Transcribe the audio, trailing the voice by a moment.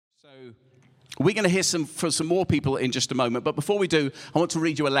We're going to hear from some more people in just a moment, but before we do, I want to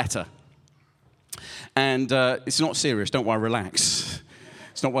read you a letter. And it's not serious, don't worry, relax.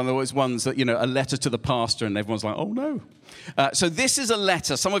 It's not one of those ones that, a letter to the pastor and everyone's like, oh no. So this is a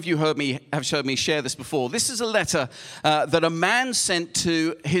letter. Some of you have heard me share this before. This is a letter that a man sent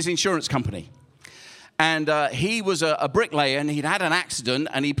to his insurance company. And he was a bricklayer, and he'd had an accident,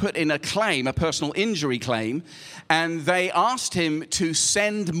 and he put in a claim, a personal injury claim, and they asked him to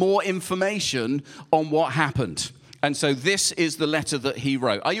send more information on what happened. And so this is the letter that he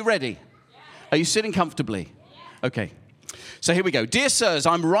wrote. Are you ready? Yeah. Are you sitting comfortably? Yeah. Okay. So here we go. Dear sirs,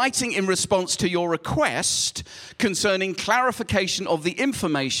 I'm writing in response to your request concerning clarification of the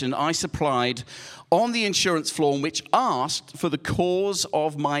information I supplied on the insurance form, which asked for the cause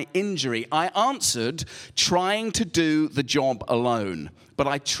of my injury. I answered, trying to do the job alone. But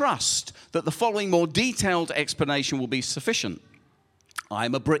I trust that the following more detailed explanation will be sufficient.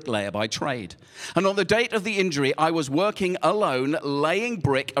 I'm a bricklayer by trade. And on the date of the injury, I was working alone, laying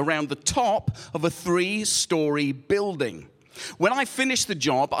brick around the top of a 3-story building. When I finished the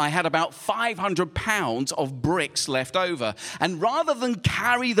job, I had about 500 pounds of bricks left over. And rather than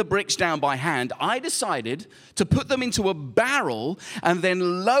carry the bricks down by hand, I decided to put them into a barrel and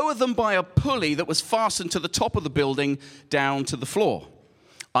then lower them by a pulley that was fastened to the top of the building down to the floor.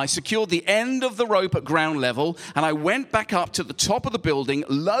 I secured the end of the rope at ground level, and I went back up to the top of the building,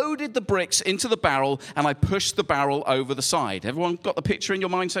 loaded the bricks into the barrel, and I pushed the barrel over the side. Everyone got the picture in your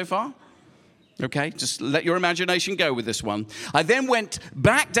mind so far? Okay, just let your imagination go with this one. I then went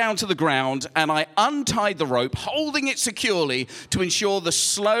back down to the ground and I untied the rope, holding it securely to ensure the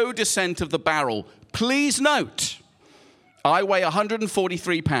slow descent of the barrel. Please note, I weigh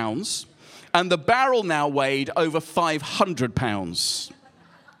 143 pounds and the barrel now weighed over 500 pounds.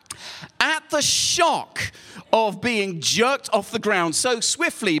 At the shock of being jerked off the ground so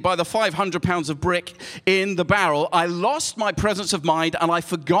swiftly by the 500 pounds of brick in the barrel, I lost my presence of mind and I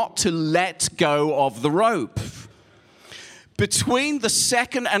forgot to let go of the rope. Between the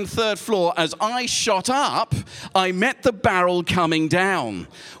second and third floor, as I shot up, I met the barrel coming down,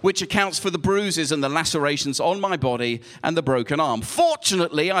 which accounts for the bruises and the lacerations on my body and the broken arm.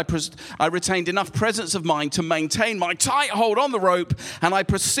 Fortunately, I retained enough presence of mind to maintain my tight hold on the rope, and I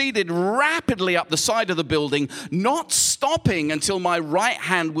proceeded rapidly up the side of the building, not stopping until my right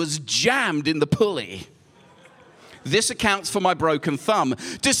hand was jammed in the pulley. This accounts for my broken thumb.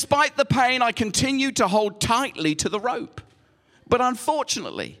 Despite the pain, I continued to hold tightly to the rope. But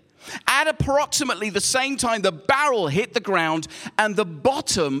unfortunately, at approximately the same time, the barrel hit the ground and the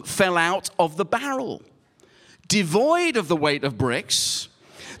bottom fell out of the barrel. Devoid of the weight of bricks,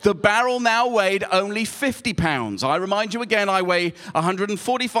 the barrel now weighed only 50 pounds. I remind you again, I weigh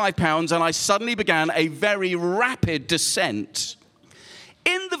 145 pounds, and I suddenly began a very rapid descent.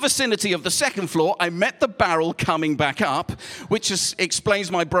 In the vicinity of the second floor, I met the barrel coming back up, which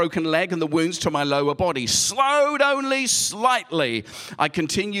explains my broken leg and the wounds to my lower body. Slowed only slightly, I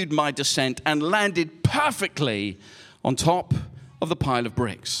continued my descent and landed perfectly on top of the pile of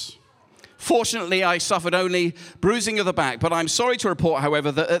bricks. Fortunately, I suffered only bruising of the back, but I'm sorry to report,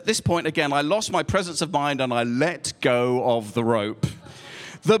 however, that at this point, again, I lost my presence of mind and I let go of the rope.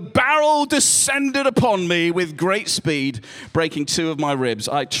 The barrel descended upon me with great speed, breaking 2 of my ribs.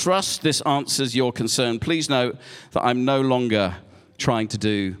 I trust this answers your concern. Please note that I'm no longer trying to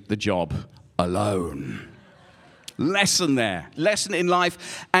do the job alone. Lesson there. Lesson in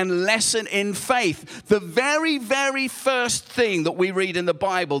life and lesson in faith. The very, very first thing that we read in the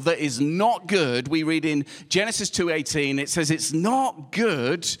Bible that is not good, we read in Genesis 2:18. It says it's not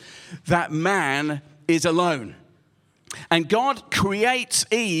good that man is alone. And God creates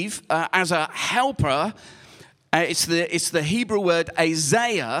Eve as a helper. It's the Hebrew word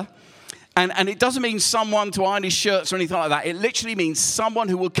Isaiah. And it doesn't mean someone to iron his shirts or anything like that. It literally means someone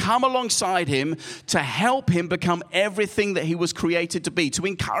who will come alongside him to help him become everything that he was created to be, to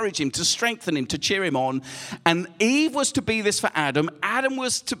encourage him, to strengthen him, to cheer him on. And Eve was to be this for Adam. Adam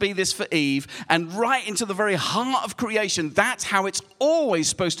was to be this for Eve. And right into the very heart of creation, that's how it's always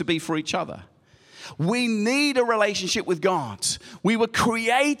supposed to be for each other. We need a relationship with God. We were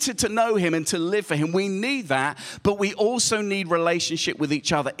created to know him and to live for him. We need that, but we also need relationship with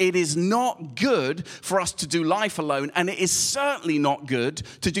each other. It is not good for us to do life alone, and it is certainly not good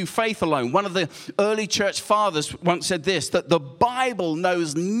to do faith alone. One of the early church fathers once said this, that the Bible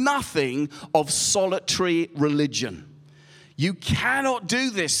knows nothing of solitary religion. You cannot do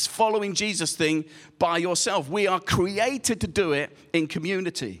this following Jesus thing by yourself. We are created to do it in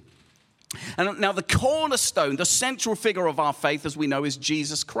community. And now the cornerstone, the central figure of our faith, as we know, is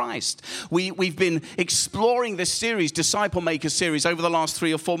Jesus Christ. We've been exploring this series, Disciple Maker series, over the last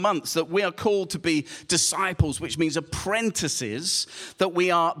 3 or 4 months, that we are called to be disciples, which means apprentices, that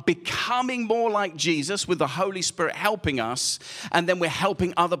we are becoming more like Jesus with the Holy Spirit helping us, and then we're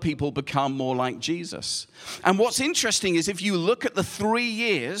helping other people become more like Jesus. And what's interesting is if you look at the 3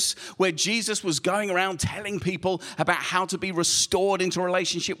 years where Jesus was going around telling people about how to be restored into a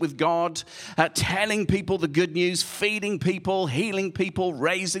relationship with God, telling people the good news, feeding people, healing people,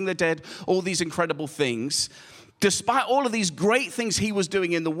 raising the dead, all these incredible things. Despite all of these great things he was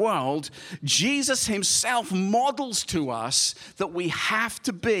doing in the world, Jesus himself models to us that we have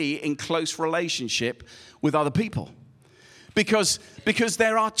to be in close relationship with other people. Because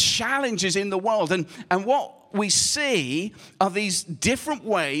there are challenges in the world. And what we see are these different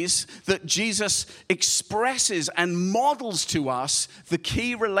ways that Jesus expresses and models to us the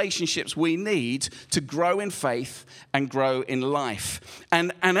key relationships we need to grow in faith and grow in life.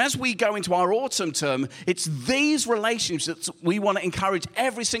 And as we go into our autumn term, it's these relationships that we want to encourage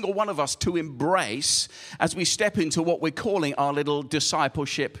every single one of us to embrace as we step into what we're calling our little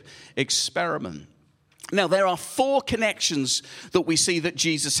discipleship experiment. Now, there are 4 connections that we see that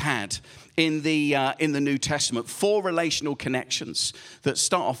Jesus had in the New Testament, 4 relational connections that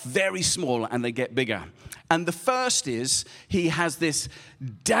start off very small and they get bigger. And the first is he has this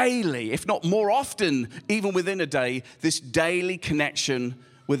daily, if not more often, even within a day, this daily connection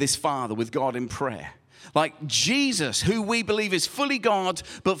with his Father, with God in prayer. Like Jesus, who we believe is fully God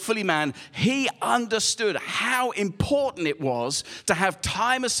but fully man, he understood how important it was to have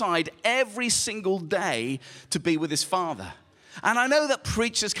time aside every single day to be with his Father. And I know that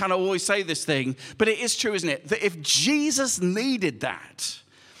preachers kind of always say this thing, but it is true, isn't it? That if Jesus needed that,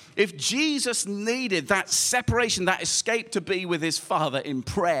 if Jesus needed that separation, that escape to be with his Father in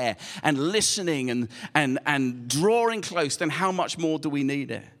prayer and listening and drawing close, then how much more do we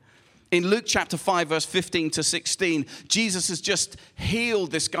need it? In Luke chapter 5, verse 15 to 16, Jesus has just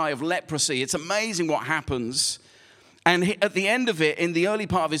healed this guy of leprosy. It's amazing what happens. And at the end of it, in the early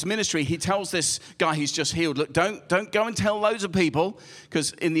part of his ministry, he tells this guy he's just healed, look, don't go and tell loads of people,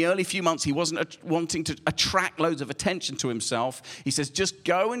 because in the early few months, he wasn't wanting to attract loads of attention to himself. He says, just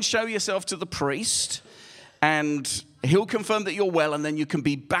go and show yourself to the priest, and he'll confirm that you're well, and then you can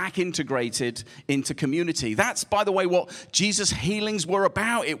be back integrated into community. That's, by the way, what Jesus' healings were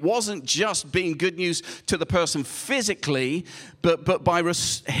about. It wasn't just being good news to the person physically, but by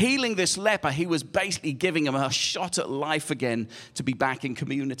healing this leper, he was basically giving him a shot at life again to be back in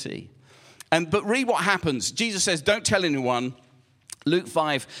community. But read what happens. Jesus says, don't tell anyone. Luke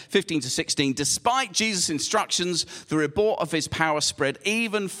 5, 15 to 16, despite Jesus' instructions, the report of his power spread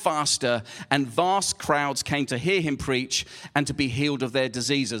even faster, and vast crowds came to hear him preach and to be healed of their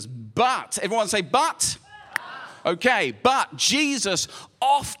diseases. But, everyone say, but? Okay, but Jesus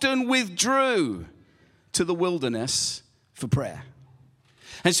often withdrew to the wilderness for prayer.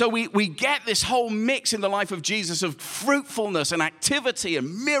 And so we get this whole mix in the life of Jesus of fruitfulness and activity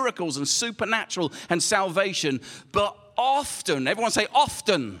and miracles and supernatural and salvation, but often, everyone say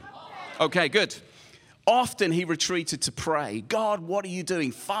often. Okay, good. Often he retreated to pray. God, what are you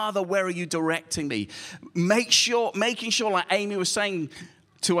doing? Father, where are you directing me? Making sure, like Amy was saying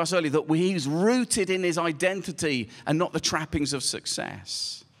to us earlier, that he's rooted in his identity and not the trappings of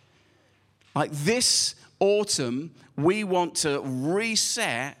success. Like this autumn, we want to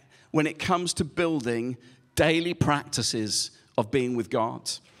reset when it comes to building daily practices of being with God.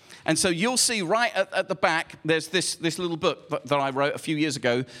 And so you'll see right at the back, there's this little book that I wrote a few years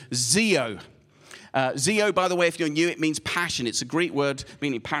ago, Zeo. Zeo, by the way, if you're new, it means passion. It's a Greek word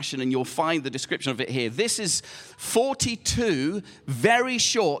meaning passion, and you'll find the description of it here. This is 42 very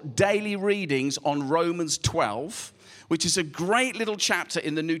short daily readings on Romans 12, which is a great little chapter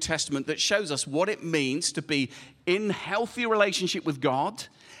in the New Testament that shows us what it means to be in healthy relationship with God,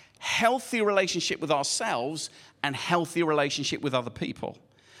 healthy relationship with ourselves, and healthy relationship with other people.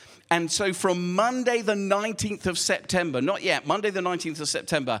 And so from Monday the 19th of September, not yet, Monday the 19th of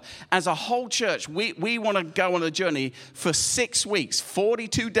September, as a whole church, we want to go on a journey for 6 weeks,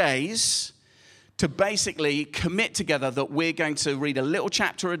 42 days, to basically commit together that we're going to read a little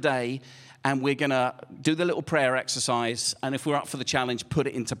chapter a day, and we're going to do the little prayer exercise, and if we're up for the challenge, put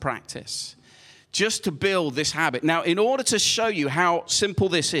it into practice. Just to build this habit. Now, in order to show you how simple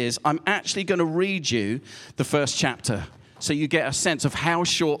this is, I'm actually going to read you the first chapter, so you get a sense of how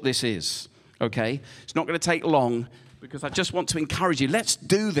short this is, okay? It's not going to take long, because I just want to encourage you. Let's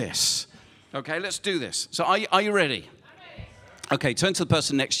do this, okay? Let's do this. So are you ready? I'm ready. Okay, turn to the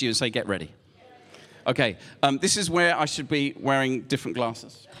person next to you and say, get ready. Okay, this is where I should be wearing different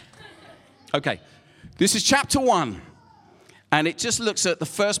glasses. Okay, this is chapter 1. And it just looks at the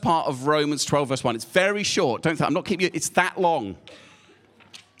first part of Romans 12, verse 1. It's very short. Don't think, I'm not keeping you, it's that long.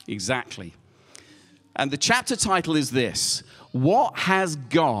 Exactly. And the chapter title is this: What has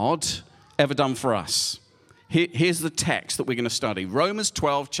God ever done for us? Here's the text that we're going to study. Romans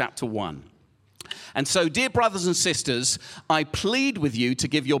 12, chapter 1. And so, dear brothers and sisters, I plead with you to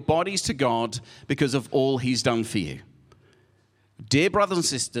give your bodies to God because of all he's done for you. Dear brothers and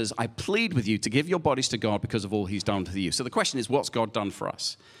sisters, I plead with you to give your bodies to God because of all he's done for you. So the question is, what's God done for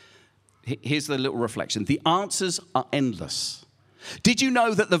us? Here's the little reflection. The answers are endless. Did you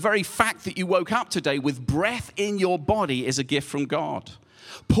know that the very fact that you woke up today with breath in your body is a gift from God?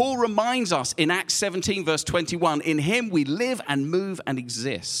 Paul reminds us in Acts 17, verse 21, in him we live and move and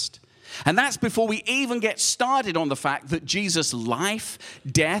exist. And that's before we even get started on the fact that Jesus' life,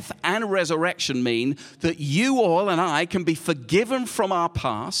 death, and resurrection mean that you all and I can be forgiven from our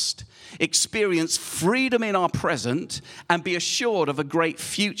past, experience freedom in our present, and be assured of a great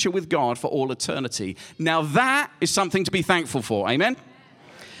future with God for all eternity. Now that is something to be thankful for. Amen?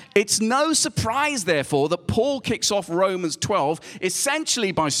 It's no surprise, therefore, that Paul kicks off Romans 12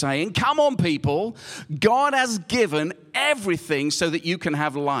 essentially by saying, come on, people, God has given everything so that you can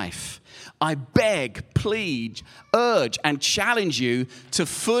have life. I beg, plead, urge, and challenge you to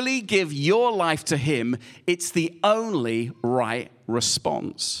fully give your life to him. It's the only right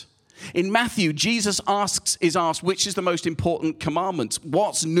response. In Matthew, Jesus is asked, which is the most important commandment?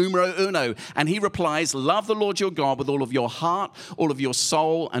 What's numero uno? And he replies, love the Lord your God with all of your heart, all of your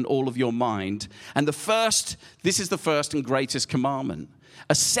soul, and all of your mind. And this is the first and greatest commandment.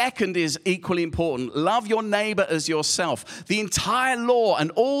 A second is equally important. Love your neighbor as yourself. The entire law and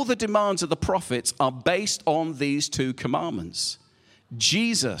all the demands of the prophets are based on these two commandments.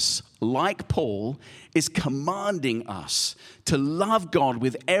 Jesus, like Paul, is commanding us to love God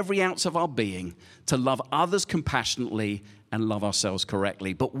with every ounce of our being, to love others compassionately, and love ourselves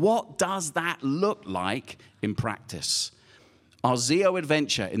correctly. But what does that look like in practice? Our Zio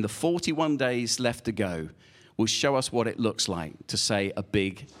adventure in the 41 days left to go will show us what it looks like to say a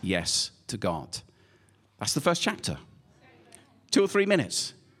big yes to God. That's the first chapter. 2 or 3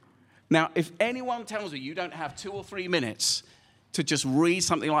 minutes. Now, if anyone tells me you don't have 2 or 3 minutes to just read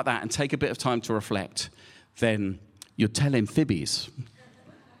something like that and take a bit of time to reflect, then you're telling fibbies.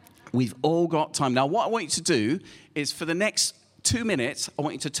 We've all got time. Now, what I want you to do is for the next 2 minutes, I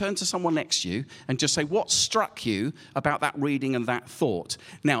want you to turn to someone next to you and just say, what struck you about that reading and that thought?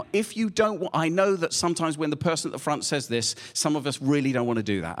 Now, if you don't, I know that sometimes when the person at the front says this, some of us really don't want to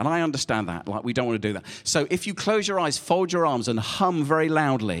do that. And I understand that, like we don't want to do that. So if you close your eyes, fold your arms and hum very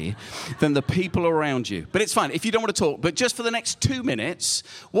loudly, then the people around you. But it's fine if you don't want to talk. But just for the next 2 minutes,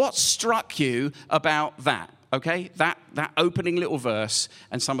 what struck you about that? Okay, that opening little verse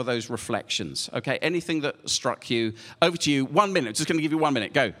and some of those reflections. Okay, anything that struck you. Over to you. 1 minute. Just going to give you 1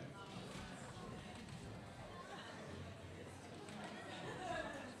 minute. Go.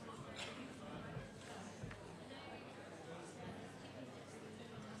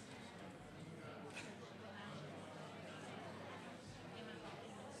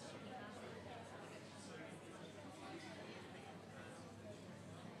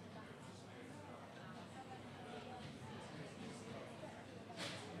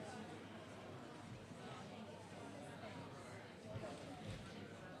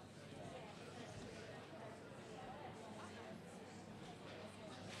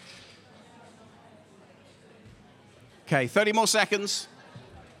 Okay, 30 more seconds.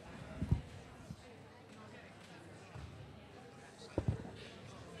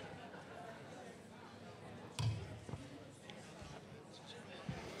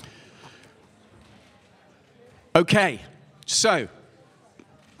 Okay, so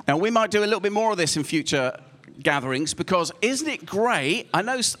now we might do a little bit more of this in future gatherings, because isn't it great? I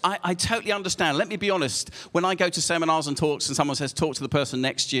know, I totally understand. Let me be honest. When I go to seminars and talks and someone says, talk to the person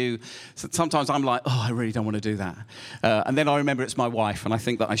next to you, sometimes I'm like, oh, I really don't want to do that. And then I remember it's my wife and I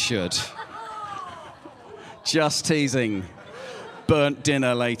think that I should. Just teasing. Burnt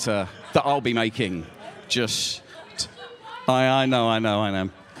dinner later that I'll be making. Just, I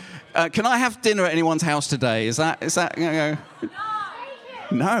know. Can I have dinner at anyone's house today? Is that,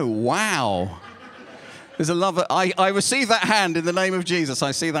 No, wow. There's a love. I receive that hand in the name of Jesus.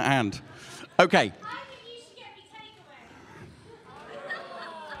 I see that hand. Okay.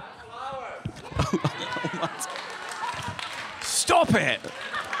 Stop it.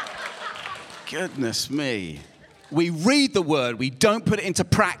 Goodness me. We read the word. We don't put it into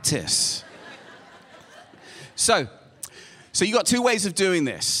practice. So So you've got two ways of doing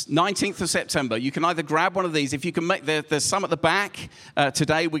this. 19th of September, you can either grab one of these. If you can make, there's some at the back.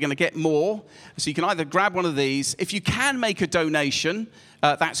 Today we're going to get more. So you can either grab one of these. If you can make a donation,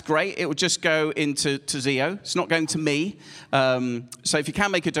 that's great. It will just go into Zio. It's not going to me. So if you can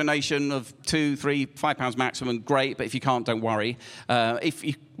make a donation of £2, £3, £5 maximum, great. But if you can't, don't worry. If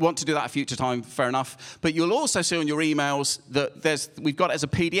you want to do that a future time, fair enough. But you'll also see on your emails that we've got it as a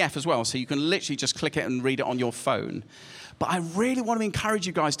PDF as well. So you can literally just click it and read it on your phone. But I really want to encourage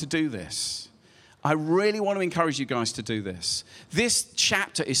you guys to do this. I really want to encourage you guys to do this. This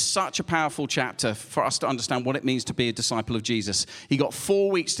chapter is such a powerful chapter for us to understand what it means to be a disciple of Jesus. You got 4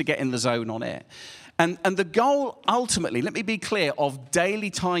 weeks to get in the zone on it. And the goal, ultimately, let me be clear, of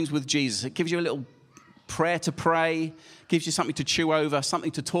daily times with Jesus, it gives you a little prayer to pray, gives you something to chew over,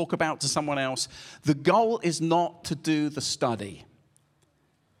 something to talk about to someone else. The goal is not to do the study.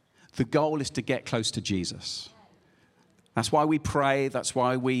 The goal is to get close to Jesus. That's why we pray. That's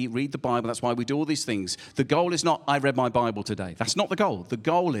why we read the Bible. That's why we do all these things. The goal is not, I read my Bible today. That's not the goal. The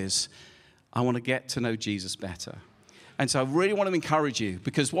goal is, I want to get to know Jesus better. And so I really want to encourage you,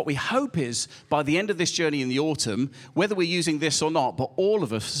 because what we hope is, by the end of this journey in the autumn, whether we're using this or not, but all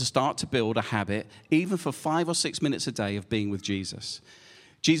of us start to build a habit, even for 5 or 6 minutes a day, of being with Jesus.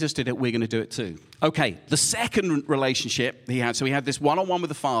 Jesus did it, we're going to do it too. Okay, the second relationship he had, so he had this one-on-one with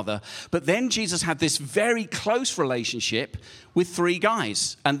the Father, but then Jesus had this very close relationship with 3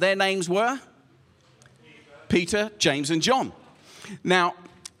 guys, and their names were? Peter, James, and John. Now,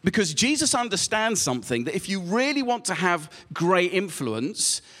 because Jesus understands something, that if you really want to have great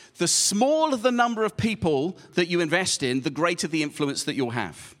influence, the smaller the number of people that you invest in, the greater the influence that you'll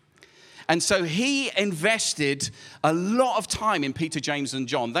have. And so he invested a lot of time in Peter, James, and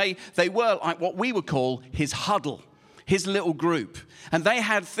John. They were like what we would call his huddle, his little group. And they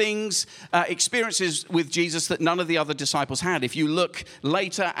had things, experiences with Jesus that none of the other disciples had. If you look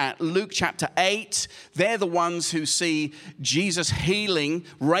later at Luke chapter 8, they're the ones who see Jesus healing,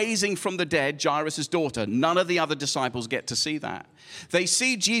 raising from the dead Jairus' daughter. None of the other disciples get to see that. They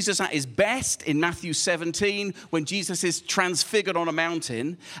see Jesus at his best in Matthew 17 when Jesus is transfigured on a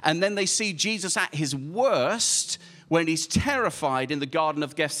mountain. And then they see Jesus at his worst when he's terrified in the Garden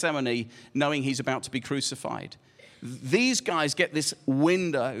of Gethsemane, knowing he's about to be crucified. These guys get this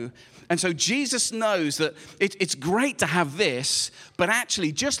window. And so Jesus knows that it's great to have this, but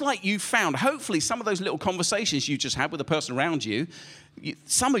actually, just like you found, hopefully some of those little conversations you just had with the person around you,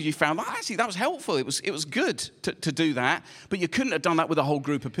 some of you found, actually, that was helpful. It was good to do that, but you couldn't have done that with a whole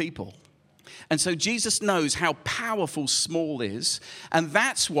group of people. And so Jesus knows how powerful small is, and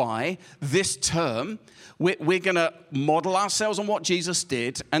that's why this term, we're going to model ourselves on what Jesus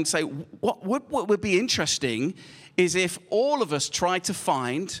did and say, what would be interesting is if all of us tried to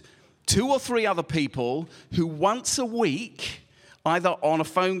find 2 or 3 other people who once a week, either on a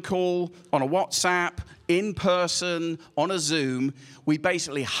phone call, on a WhatsApp, in person, on a Zoom, we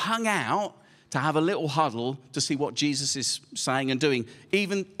basically hung out to have a little huddle to see what Jesus is saying and doing,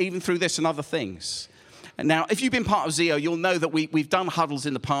 even through this and other things. And now, if you've been part of Zio, you'll know that we've done huddles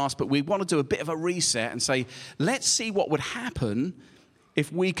in the past, but we want to do a bit of a reset and say, let's see what would happen if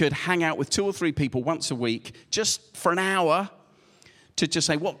we could hang out with 2 or 3 people once a week, just for an hour, to just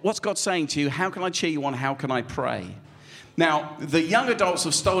say, what's God saying to you? How can I cheer you on? How can I pray? Now, the young adults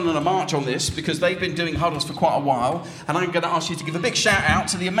have stolen a march on this because they've been doing huddles for quite a while, and I'm going to ask you to give a big shout out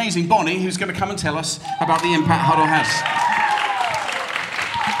to the amazing Bonnie, who's going to come and tell us about the impact huddle has.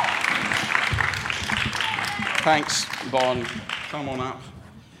 Thanks, Bon. Come on up.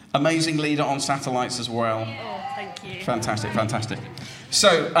 Amazing leader on satellites as well. Oh, thank you. Fantastic.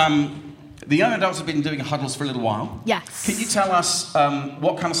 So, the young adults have been doing huddles for a little while. Yes. Can you tell us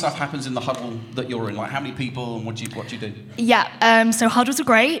what kind of stuff happens in the huddle that you're in? Like, how many people and what do you do? Yeah, so huddles are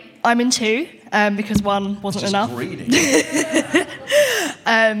great. I'm in 2 because 1 wasn't Just enough. Greedy.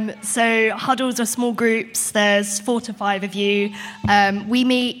 So huddles are small groups. There's 4 to 5 of you. We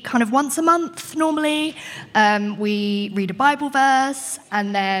meet kind of once a month normally. We read a Bible verse,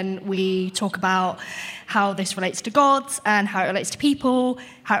 and then we talk about how this relates to God and how it relates to people,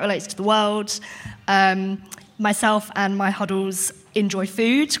 how it relates to the world. Myself and my huddles enjoy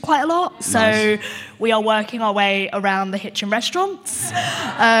food quite a lot, so nice. We are working our way around the Hitchin restaurants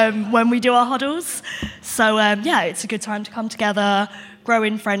when we do our huddles. So it's a good time to come together, grow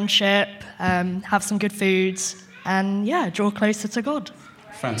in friendship, have some good foods, and draw closer to God.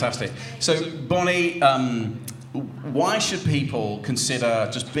 Fantastic. So, Bonnie, why should people consider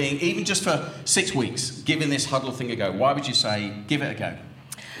just being, even just for 6 weeks, giving this huddle thing a go? Why would you say, give it a go?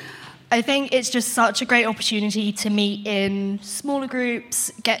 I think it's just such a great opportunity to meet in smaller groups,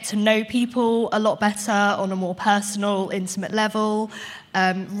 get to know people a lot better on a more personal, intimate level,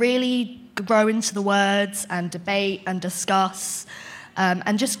 really grow into the words and debate and discuss,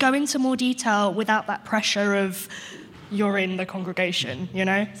 and just go into more detail without that pressure of you're in the congregation, you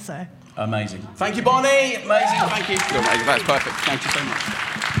know? So amazing. Thank you, Bonnie. Amazing. Thank you. That's perfect. Thank you so much.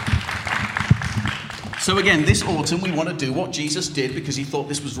 So again, this autumn we want to do what Jesus did because he thought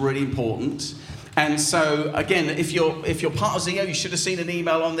this was really important. And so again, if you're part of Zio, you should have seen an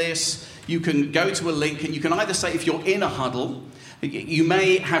email on this. You can go to a link and you can either say if you're in a huddle, you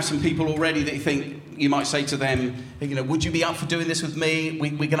may have some people already that you think you might say to them, would you be up for doing this with me?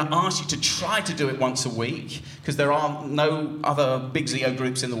 We're going to ask you to try to do it once a week because there are no other big Zio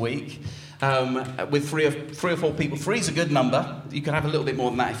groups in the week. With three or four people. 3 is a good number. You can have a little bit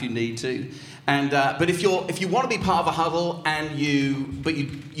more than that if you need to. And but if you want to be part of a huddle and you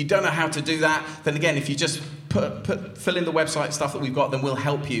don't know how to do that, then again, if you just fill in the website stuff that we've got, then we'll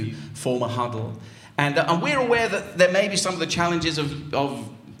help you form a huddle. And we're aware that there may be some of the challenges of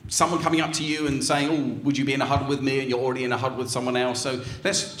someone coming up to you and saying, "Oh, would you be in a huddle with me?" And you're already in a huddle with someone else. So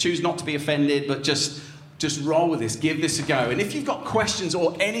let's choose not to be offended, but just roll with this, give this a go. And if you've got questions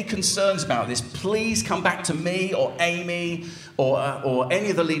or any concerns about this, please come back to me or Amy or any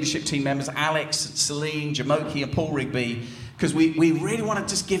of the leadership team members, Alex, Celine, Jamoki and Paul Rigby, because we really want to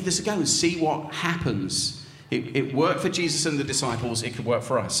just give this a go and see what happens. It worked for Jesus and the disciples, it could work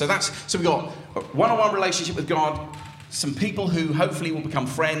for us. So we've got a one-on-one relationship with God, some people who hopefully will become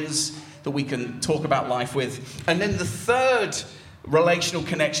friends that we can talk about life with. And then the third relational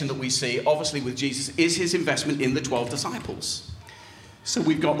connection that we see, obviously with Jesus, is his investment in the 12 disciples. So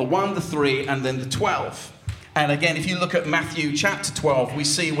we've got the 1, the 3, and then the 12. And again, if you look at Matthew chapter 12, we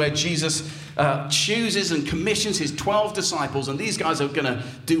see where Jesus chooses and commissions his 12 disciples, and these guys are going to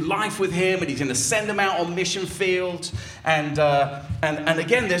do life with him, and he's going to send them out on mission field. And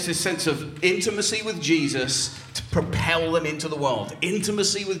again, there's this sense of intimacy with Jesus to propel them into the world.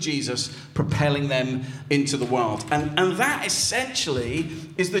 Intimacy with Jesus propelling them into the world. And that essentially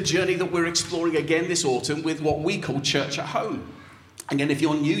is the journey that we're exploring again this autumn with what we call Church at Home. Again, if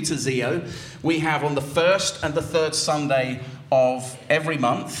you're new to Zio, we have on the first and the third Sunday of every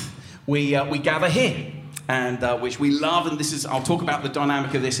month, we gather here, and which we love. And I'll talk about the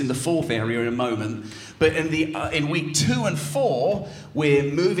dynamic of this in the fourth area in a moment. But in week 2 and 4, we're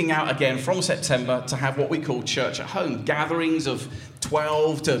moving out again from September to have what we call Church at Home, gatherings of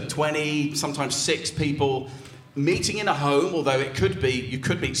 12 to 20, sometimes 6 people, meeting in a home, although you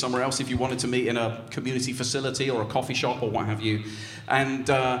could meet somewhere else if you wanted to meet in a community facility or a coffee shop or what have you, and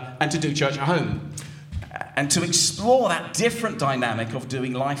to do Church at Home, and to explore that different dynamic of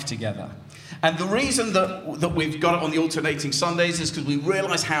doing life together. And the reason that we've got it on the alternating Sundays is because we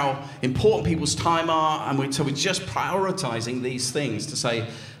realise how important people's time are, and we're just prioritising these things to say,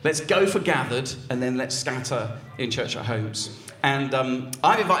 let's go for gathered, and then let's scatter in Church at Homes. And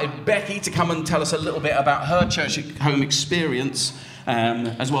I've invited Becky to come and tell us a little bit about her Church at Home experience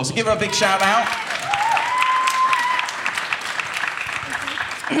as well. So give her a big shout out.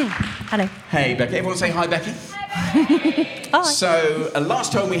 Hello. Hey, Becky. Everyone say hi, Becky. Hi. So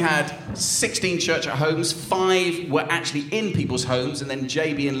last time we had 16 Church at Homes, 5 were actually in people's homes, and then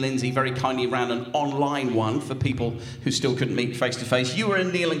JB and Lindsay very kindly ran an online one for people who still couldn't meet face to face. You were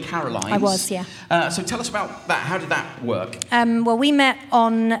in Neil and Caroline's. I was, yeah. So tell us about that. How did that work? Well, we met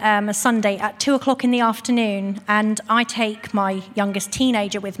on a Sunday at 2:00 in the afternoon, and I take my youngest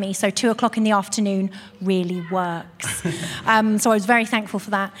teenager with me, so 2:00 in the afternoon really works. So I was very thankful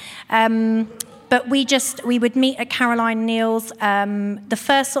for that. But we would meet at Caroline and Neil's. The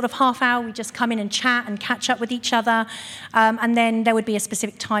first sort of half hour, we'd just come in and chat and catch up with each other. And then there would be a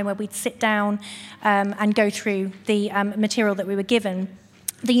specific time where we'd sit down and go through the material that we were given.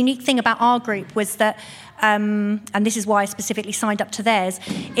 The unique thing about our group was that, and this is why I specifically signed up to theirs,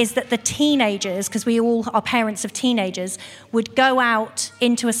 is that the teenagers, because we all are parents of teenagers, would go out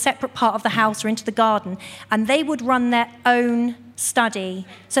into a separate part of the house or into the garden, and they would run their own study.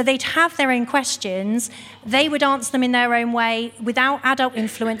 So they'd have their own questions, they would answer them in their own way, without adult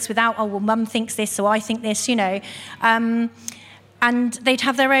influence, without, oh, well, mum thinks this, so I think this, and they'd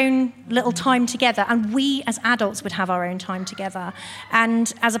have their own little time together, and we as adults would have our own time together.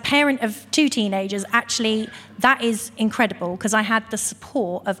 And as a parent of 2 teenagers, actually, that is incredible, because I had the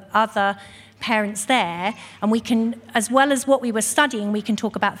support of other parents there, and we can, as well as what we were studying, we can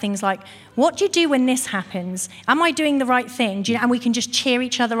talk about things like, what do you do when this happens? Am I doing the right thing? And we can just cheer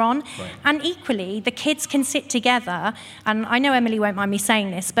each other on. Right. And equally, the kids can sit together, and I know Emily won't mind me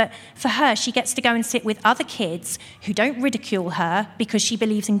saying this, but for her, she gets to go and sit with other kids who don't ridicule her because she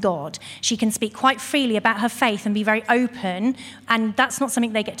believes in God. She can speak quite freely about her faith and be very open, and that's not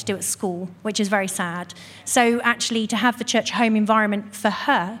something they get to do at school, which is very sad. So actually, to have the church home environment for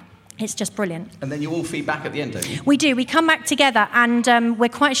her, it's just brilliant. And then you all feed back at the end, don't you? We do. We come back together, and we're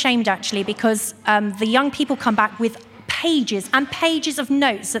quite ashamed, actually, because the young people come back with pages and pages of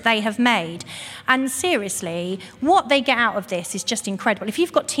notes that they have made. And seriously, what they get out of this is just incredible. If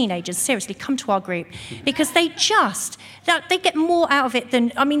you've got teenagers, seriously, come to our group, because they get more out of it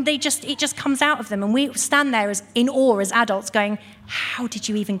than, it just comes out of them. And we stand there in awe as adults going, how did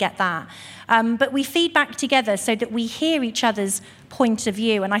you even get that? But we feed back together so that we hear each other's point of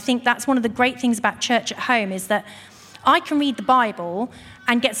view. And I think that's one of the great things about church at home, is that I can read the Bible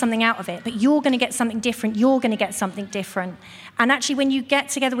and get something out of it, but you're going to get something different, you're going to get something different. And actually, when you get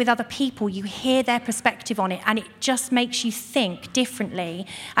together with other people, you hear their perspective on it, and it just makes you think differently.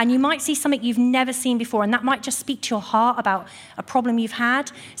 And you might see something you've never seen before, and that might just speak to your heart about a problem you've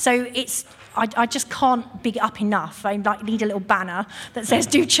had. So I just can't big it up enough. I need a little banner that says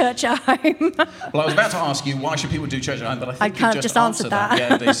 "Do church at home." Well, I was about to ask you why should people do church at home, but I think I you just answered that.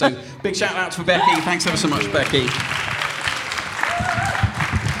 Yeah, indeed. So big shout out to Becky. Thanks ever so much, Becky.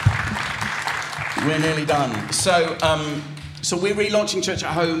 We're nearly done. So we're relaunching Church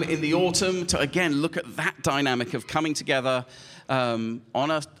at Home in the autumn to, again, look at that dynamic of coming together on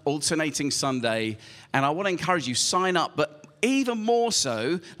an alternating Sunday. And I want to encourage you, sign up. But even more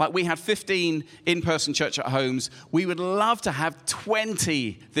so, like we had 15 in-person Church at Homes, we would love to have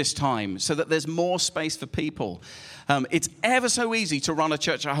 20 this time so that there's more space for people. It's ever so easy to run a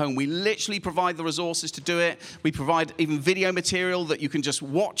church at home. We literally provide the resources to do it. We provide even video material that you can just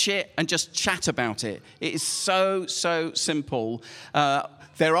watch it and just chat about it. It is so simple.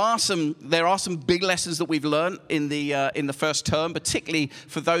 There are some big lessons that we've learned in the first term, particularly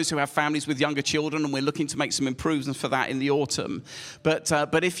for those who have families with younger children, and we're looking to make some improvements for that in the autumn. But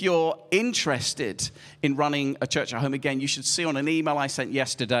if you're interested in running a church at home, again, you should see on an email I sent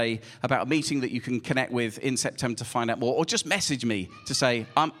yesterday about a meeting that you can connect with in September to find out more, or just message me to say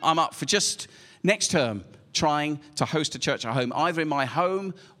I'm up for just next term trying to host a church at home, either in my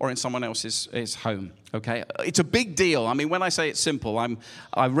home or in someone else's home, okay? It's a big deal. I mean, when I say it's simple,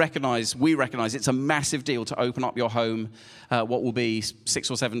 we recognize it's a massive deal to open up your home, what will be 6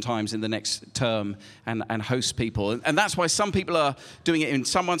 or 7 times in the next term, and host people. And that's why some people are doing it in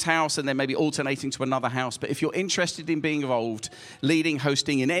someone's house and then maybe alternating to another house. But if you're interested in being involved, leading,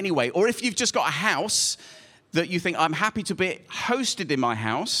 hosting in any way, or if you've just got a house that you think, I'm happy to be hosted in my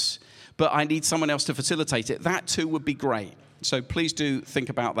house, but I need someone else to facilitate it, that too would be great. So please do think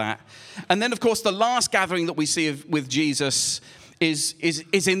about that. And then, of course, the last gathering that we see with Jesus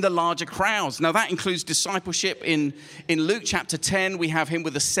is in the larger crowds. Now, that includes discipleship. In Luke chapter 10, we have him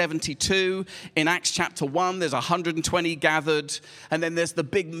with the 72. In Acts chapter 1, there's 120 gathered. And then there's the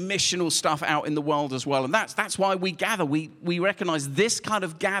big missional stuff out in the world as well. And that's why we gather. We recognize this kind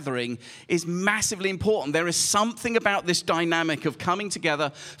of gathering is massively important. There is something about this dynamic of coming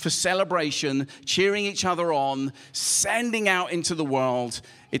together for celebration, cheering each other on, sending out into the world.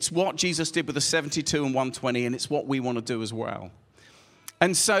 It's what Jesus did with the 72 and 120, and it's what we want to do as well.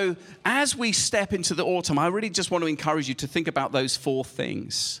 And so as we step into the autumn, I really just want to encourage you to think about those 4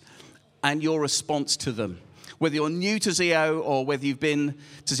 things and your response to them. Whether you're new to Zio or whether you've been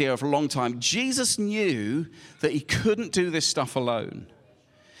to Zio for a long time, Jesus knew that he couldn't do this stuff alone.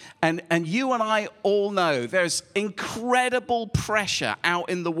 And you and I all know there's incredible pressure out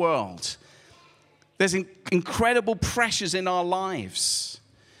in the world. There's incredible pressures in our lives.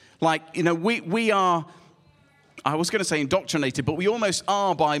 Like, we are, I was going to say indoctrinated, but we almost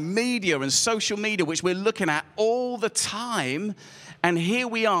are by media and social media, which we're looking at all the time. And here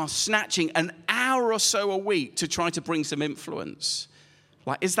we are snatching an hour or so a week to try to bring some influence.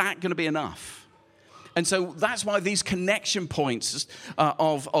 Like, is that going to be enough? And so that's why these connection points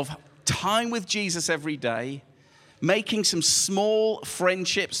of time with Jesus every day, making some small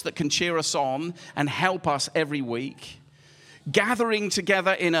friendships that can cheer us on and help us every week, gathering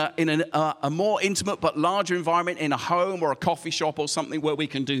together in a more intimate but larger environment in a home or a coffee shop or something where we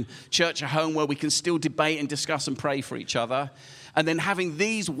can do church at home, where we can still debate and discuss and pray for each other. And then having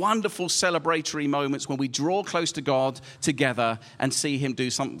these wonderful celebratory moments when we draw close to God together and see him do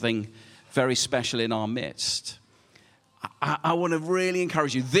something very special in our midst. I want to really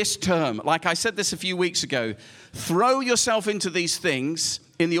encourage you this term, like I said this a few weeks ago, throw yourself into these things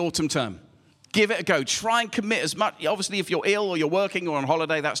in the autumn term. Give it a go. Try and commit as much. Obviously, if you're ill or you're working or on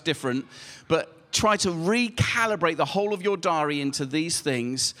holiday, that's different. But try to recalibrate the whole of your diary into these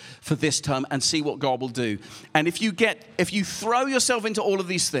things for this term and see what God will do. And if you throw yourself into all of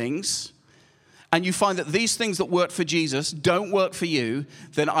these things and you find that these things that work for Jesus don't work for you,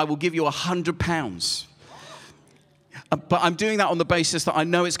 then I will give you £100. But I'm doing that on the basis that I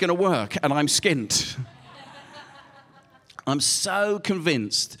know it's going to work and I'm skint. I'm so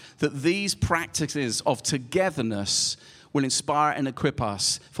convinced that these practices of togetherness will inspire and equip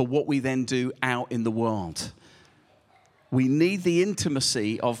us for what we then do out in the world. We need the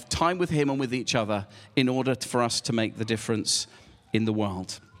intimacy of time with him and with each other in order for us to make the difference in the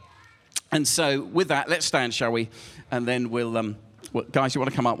world. And so with that, let's stand, shall we? And then guys, you want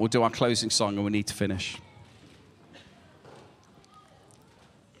to come up? We'll do our closing song and we need to finish.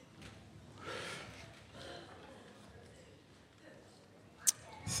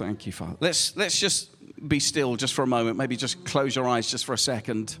 Thank you, Father. Let's just be still just for a moment. Maybe just close your eyes just for a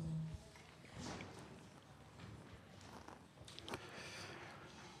second.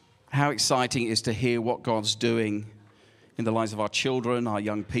 How exciting it is to hear what God's doing in the lives of our children, our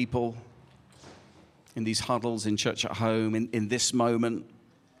young people, in these huddles, in church at home, in this moment.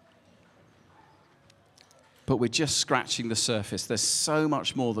 But we're just scratching the surface. There's so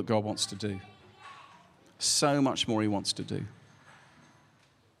much more that God wants to do. So much more he wants to do.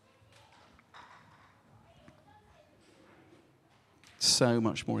 So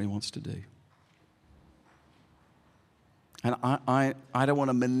much more he wants to do. And I don't want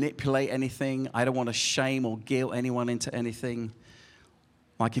to manipulate anything. I don't want to shame or guilt anyone into anything.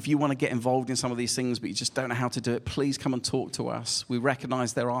 Like if you want to get involved in some of these things but you just don't know how to do it, please come and talk to us. We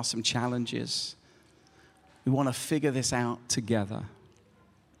recognize there are some challenges. We want to figure this out together.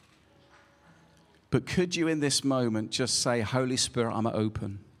 But could you in this moment just say, Holy Spirit, I'm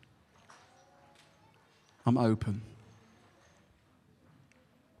open. I'm open.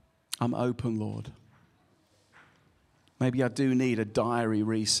 I'm open, Lord. Maybe I do need a diary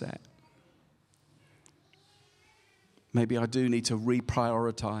reset. Maybe I do need to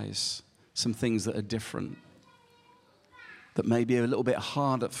reprioritize some things that are different, that may be a little bit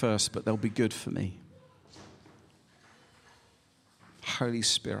hard at first, but they'll be good for me. Holy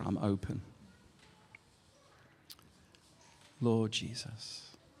Spirit, I'm open. Lord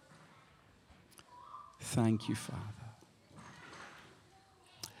Jesus, thank you, Father.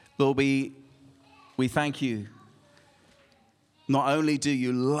 Lord, we thank you. Not only do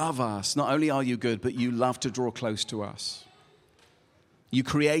you love us, not only are you good, but you love to draw close to us. You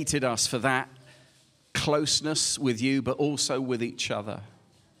created us for that closeness with you, but also with each other.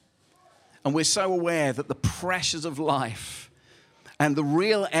 And we're so aware that the pressures of life and the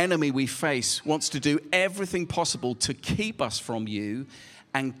real enemy we face wants to do everything possible to keep us from you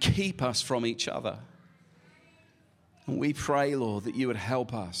and keep us from each other. And we pray, Lord, that you would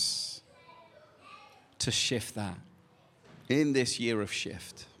help us to shift that in this year of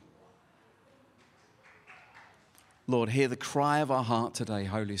shift. Lord, hear the cry of our heart today,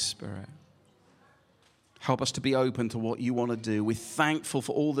 Holy Spirit. Help us to be open to what you want to do. We're thankful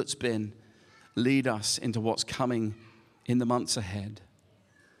for all that's been. Lead us into what's coming in the months ahead.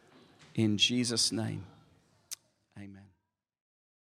 In Jesus' name, amen.